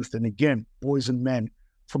Black youth, and again, boys and men,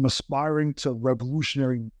 from aspiring to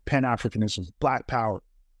revolutionary Pan-Africanism, Black Power.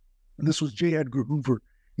 And this was J. Edgar Hoover.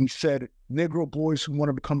 He said, Negro boys who want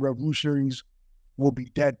to become revolutionaries will be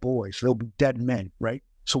dead boys. They'll be dead men, right?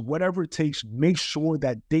 So whatever it takes, make sure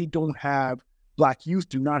that Black youth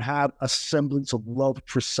do not have a semblance of love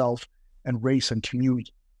for self and race and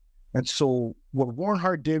community. And so what Warren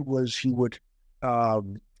Hart did was he would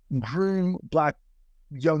groom Black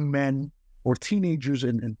young men or teenagers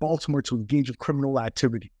in Baltimore to engage in criminal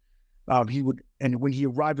activity. And when he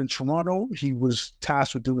arrived in Toronto, he was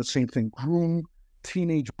tasked with doing the same thing, groom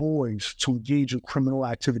teenage boys to engage in criminal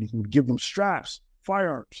activity. He would give them straps,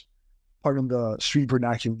 firearms, pardon the street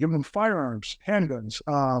vernacular, give them firearms, handguns,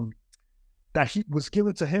 that he was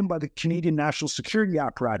given to him by the Canadian National Security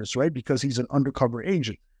Apparatus, right? Because he's an undercover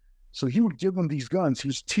agent. So he would give them these guns. He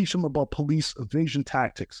would teach them about police evasion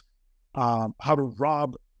tactics, how to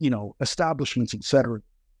rob, establishments, etc.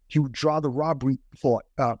 He would draw the robbery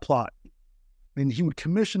plot, and he would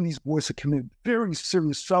commission these boys to commit very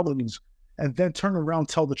serious felonies, and then turn around,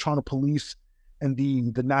 tell the Toronto police and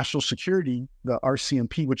the national security, the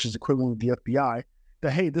RCMP, which is equivalent of the FBI,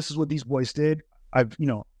 that, hey, this is what these boys did.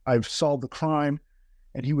 I've solved the crime,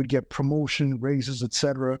 and he would get promotion, raises,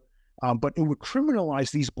 etc. But it would criminalize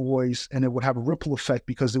these boys, and it would have a ripple effect,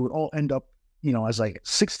 because they would all end up, as like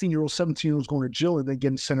 16-year-olds, 17-year-olds going to jail, and then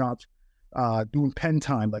getting sent out doing pen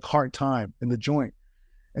time, like hard time in the joint.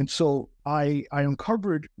 And so I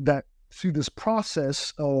uncovered that through this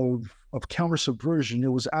process of counter-subversion, it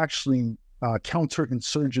was actually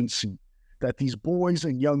counterinsurgency, that these boys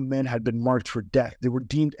and young men had been marked for death. They were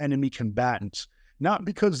deemed enemy combatants, not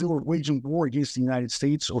because they were waging war against the United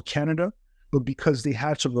States or Canada, but because they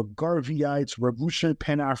had sort of a Garveyite, revolutionary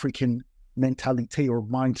Pan-African mentalite or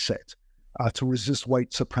mindset to resist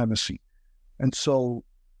white supremacy. And so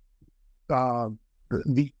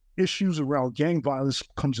the issues around gang violence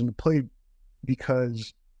comes into play,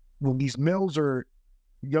 because when these young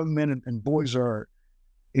men and boys are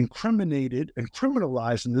incriminated and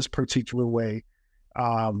criminalized in this particular way,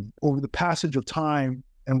 over the passage of time,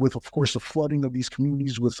 and with, of course, the flooding of these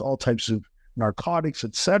communities with all types of narcotics,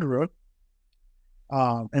 etc.,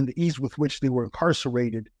 and the ease with which they were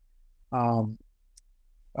incarcerated,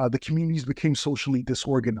 the communities became socially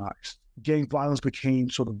disorganized. Gang violence became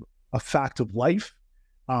sort of a fact of life,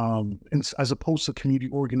 as opposed to community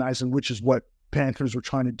organizing, which is what Panthers were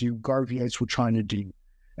trying to do, Garveyites were trying to do.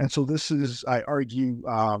 And so this is, I argue,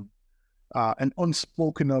 an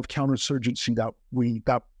unspoken of counterinsurgency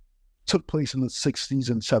that took place in the 60s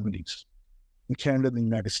and 70s in Canada and the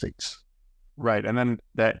United States. Right, and then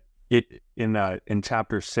in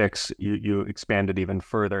chapter 6, you expanded even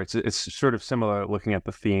further. It's sort of similar, looking at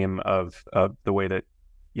the theme of the way that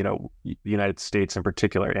the United States in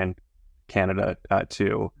particular, and Canada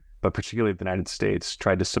too, but particularly the United States,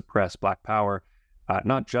 tried to suppress Black Power,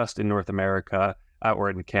 not just in North America or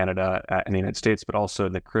in Canada and the United States, but also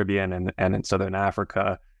in the Caribbean and in Southern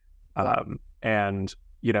Africa. And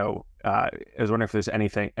I was wondering if there's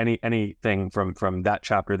anything from that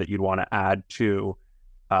chapter that you'd want to add to.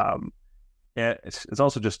 It's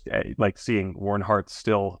also just like seeing Warren Hart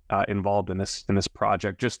still involved in this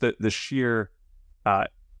project. Just the sheer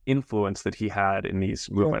influence that he had in these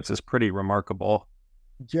movements is pretty remarkable.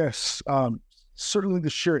 Yes, certainly the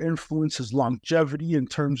sheer influence, his longevity in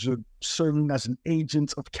terms of serving as an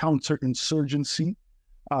agent of counterinsurgency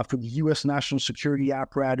for the U.S. national security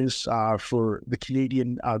apparatus, for the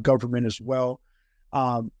Canadian government as well.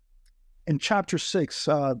 In chapter 6,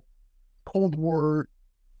 Cold Wars,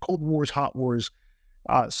 Hot Wars.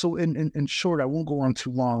 So in short, I won't go on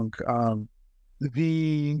too long.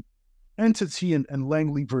 The entity in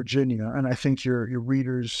Langley, Virginia, and I think your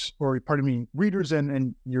readers, or pardon me, readers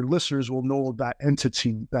and your listeners will know that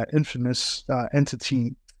entity, that infamous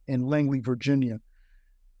entity in Langley, Virginia,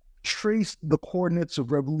 traced the coordinates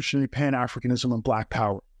of revolutionary Pan-Africanism and Black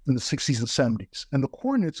Power in the 60s and 70s. And the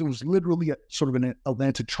coordinates, it was literally sort of an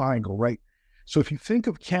Atlantic triangle, right? So if you think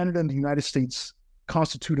of Canada and the United States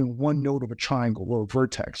constituting one node of a triangle or a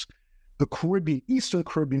vertex, the Caribbean, Eastern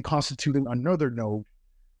Caribbean constituting another node,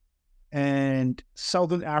 and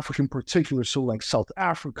Southern Africa in particular, so like South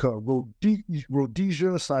Africa,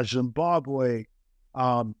 Rhodesia/Zimbabwe,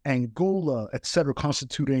 Angola, etc.,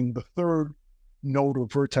 constituting the third node or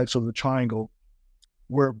vertex of the triangle,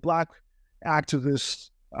 where Black activists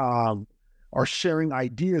are sharing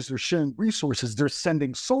ideas, they're sharing resources, they're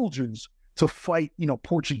sending soldiers to fight,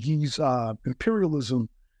 Portuguese imperialism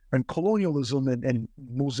and colonialism in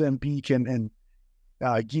Mozambique and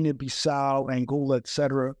Guinea-Bissau, Angola,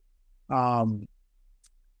 etc.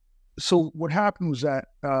 So what happened was that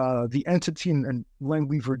the entity in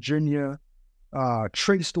Langley, Virginia,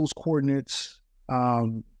 traced those coordinates,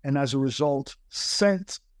 and as a result,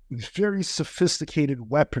 sent very sophisticated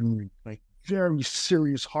weaponry, like very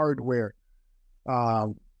serious hardware,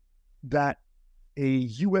 that a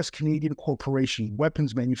U.S.-Canadian corporation,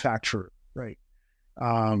 weapons manufacturer, right,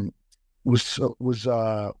 was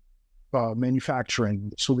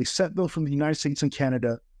manufacturing. So they sent them from the United States and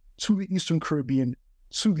Canada to the Eastern Caribbean,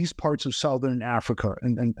 to these parts of Southern Africa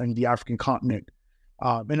and the African continent.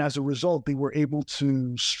 And as a result, they were able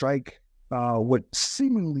to strike what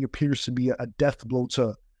seemingly appears to be a death blow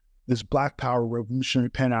to this Black Power revolutionary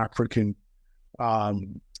Pan-African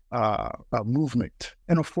movement.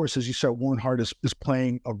 And of course, as you said, Warren Hart is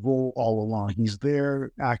playing a role all along. He's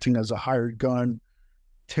there acting as a hired gun,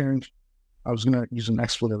 tearing, I was going to use an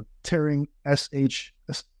expletive, tearing asterisk.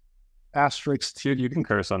 You can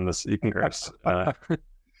curse on this. You can curse.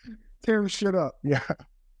 Tearing shit up. Yeah.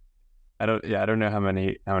 I don't know how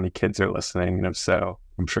many kids are listening, and if so,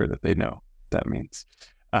 I'm sure that they know what that means.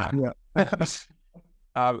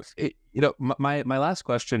 My last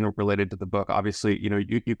question related to the book, obviously,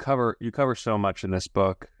 you cover so much in this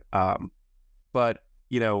book, but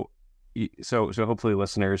so hopefully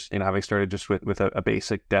listeners, having started just with a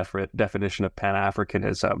basic definition of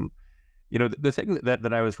Pan-Africanism, the thing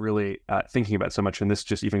that I was really thinking about so much, and this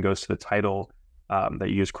just even goes to the title that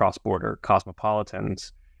you use, cross-border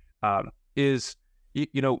Cosmopolitans, is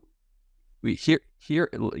we hear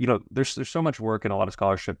there's so much work and a lot of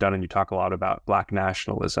scholarship done, and you talk a lot about Black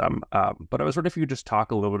nationalism, but I was wondering if you could just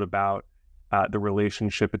talk a little bit about the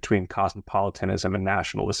relationship between cosmopolitanism and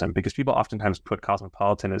nationalism, because people oftentimes put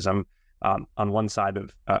cosmopolitanism on one side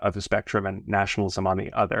of the spectrum and nationalism on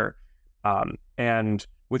the other, and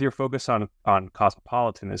with your focus on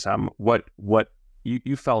cosmopolitanism, what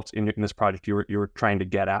you felt in this project you were trying to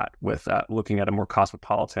get at with looking at a more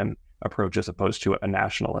cosmopolitan approach as opposed to a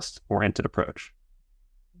nationalist-oriented approach?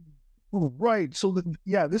 Right. So,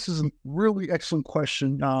 this is a really excellent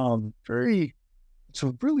question. It's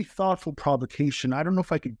a really thoughtful provocation. I don't know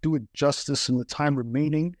if I could do it justice in the time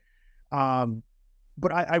remaining,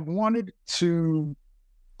 but I wanted to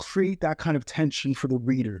create that kind of tension for the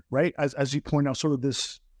reader, right? As you point out, sort of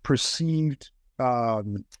this perceived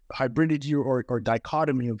hybridity or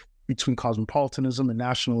dichotomy between cosmopolitanism and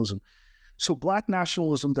nationalism. So Black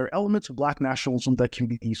nationalism, there are elements of Black nationalism that can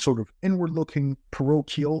be sort of inward-looking,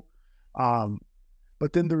 parochial,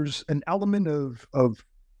 but then there's an element of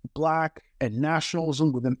Black and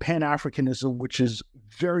nationalism within Pan-Africanism, which is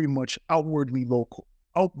very much outwardly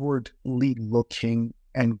looking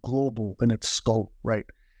and global in its scope, right?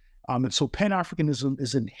 And so Pan-Africanism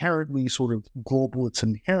is inherently sort of global. It's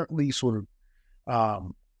inherently sort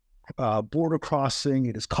of border crossing.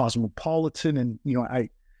 It is cosmopolitan. And,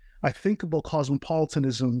 I think about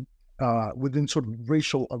cosmopolitanism within sort of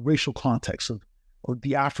a racial context of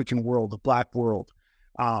the African world, the Black world.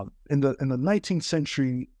 In the 19th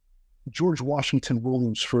century, George Washington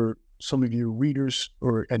Williams, for some of your readers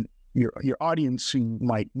and your audience who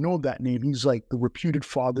might know that name, he's like the reputed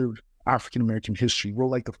father of African American history. Wrote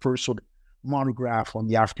like the first sort of monograph on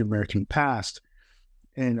the African American past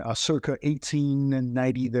in circa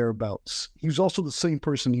 1890 thereabouts. He was also the same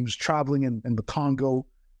person. He was traveling in the Congo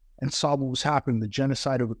and saw what was happening, the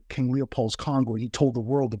genocide of King Leopold's Congo. He told the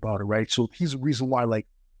world about it, right? So he's the reason why like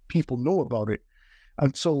people know about it.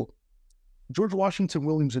 And so George Washington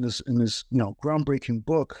Williams in his groundbreaking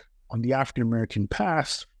book on the African American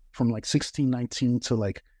past from like 1619 to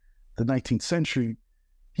like the 19th century,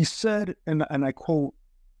 he said, and I quote,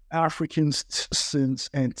 Africans since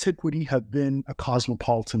antiquity have been a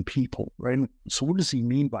cosmopolitan people, right? So what does he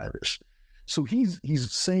mean by this? So he's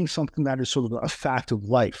saying something that is sort of a fact of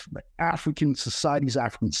life. Like African societies,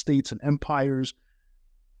 African states and empires,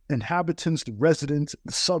 inhabitants, the residents,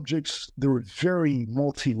 the subjects, they were very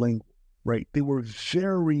multilingual, right? They were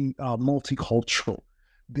very multicultural.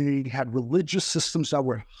 They had religious systems that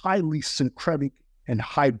were highly syncretic and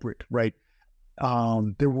hybrid, right?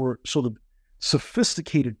 There were sort of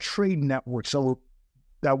sophisticated trade networks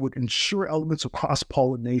that would ensure elements of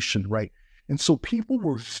cross-pollination, right? And so people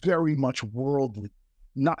were very much worldly,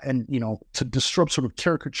 to disrupt sort of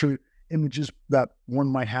caricature images that one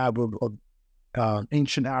might have of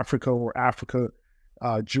ancient Africa or Africa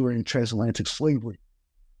during transatlantic slavery.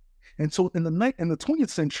 And so in the 20th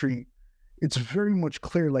century, it's very much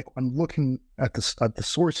clear, like I'm looking at the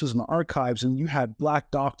sources and the archives, and you had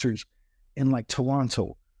Black doctors in like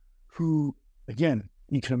Toronto who, again,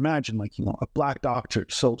 you can imagine like, a Black doctor.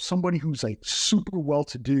 So somebody who's like super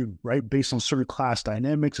well-to-do, right? Based on certain class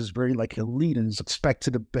dynamics, is very like elite and is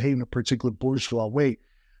expected to behave in a particular bourgeois way.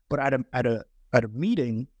 But at a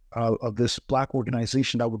meeting of this Black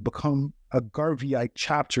organization that would become a Garveyite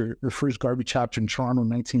chapter, the first Garvey chapter in Toronto in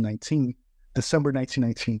December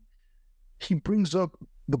 1919, he brings up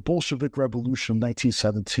the Bolshevik Revolution of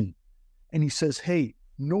 1917. And he says, hey,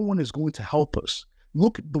 no one is going to help us.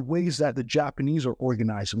 Look at the ways that the Japanese are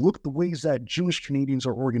organizing. Look at the ways that Jewish Canadians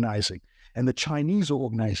are organizing, and the Chinese are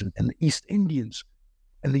organizing, and the East Indians,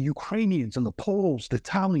 and the Ukrainians, and the Poles, the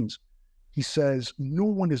Italians. He says, no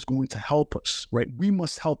one is going to help us, right? We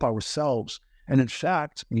must help ourselves. And in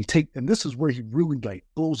fact, and this is where he really like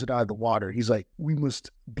blows it out of the water. He's like, we must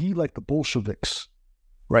be like the Bolsheviks,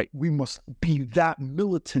 right? We must be that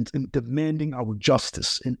militant in demanding our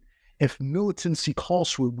justice. And if militancy calls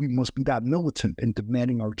for it, we must be that militant in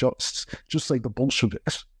demanding our justice, just like the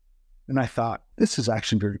Bolsheviks. And I thought, this is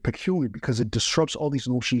actually very peculiar because it disrupts all these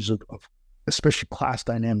notions of especially class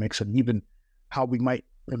dynamics and even how we might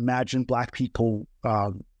imagine Black people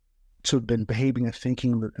to have been behaving and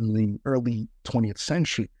thinking in the early 20th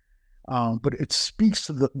century. But it speaks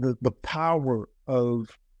to the power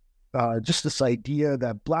of just this idea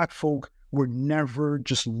that Black folk were never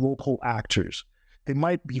just local actors. They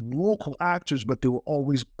might be local actors, but they were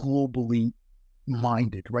always globally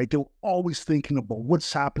minded, right? They were always thinking about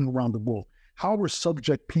what's happening around the world. How are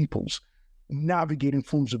subject peoples navigating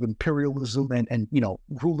forms of imperialism and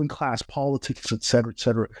ruling class politics, et cetera, et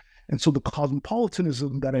cetera. And so the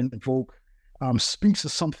cosmopolitanism that I invoke speaks to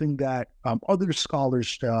something that other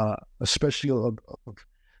scholars, especially of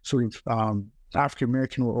sort of African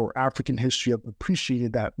American or African history, have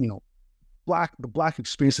appreciated that, the Black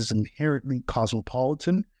experience is inherently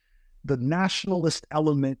cosmopolitan. The nationalist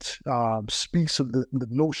element speaks of the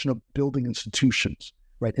notion of building institutions,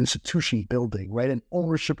 right? Institution building, right? And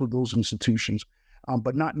ownership of those institutions,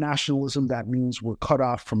 but not nationalism. That means we're cut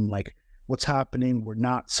off from like what's happening. We're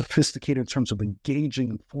not sophisticated in terms of engaging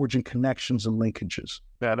and forging connections and linkages.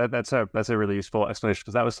 Yeah, that's a really useful explanation,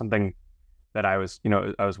 because that was something that I was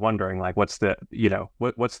wondering, like, what's the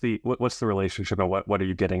relationship and what are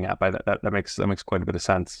you getting at by that? That makes quite a bit of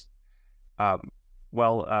sense.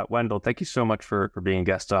 Wendell, thank you so much for being a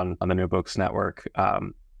guest on the New Books Network.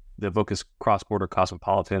 The book is Cross-Border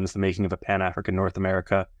Cosmopolitans: The Making of a Pan-African North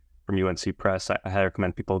America, from UNC Press. I highly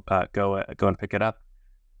recommend people go and pick it up.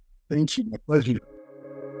 Thank you. My pleasure.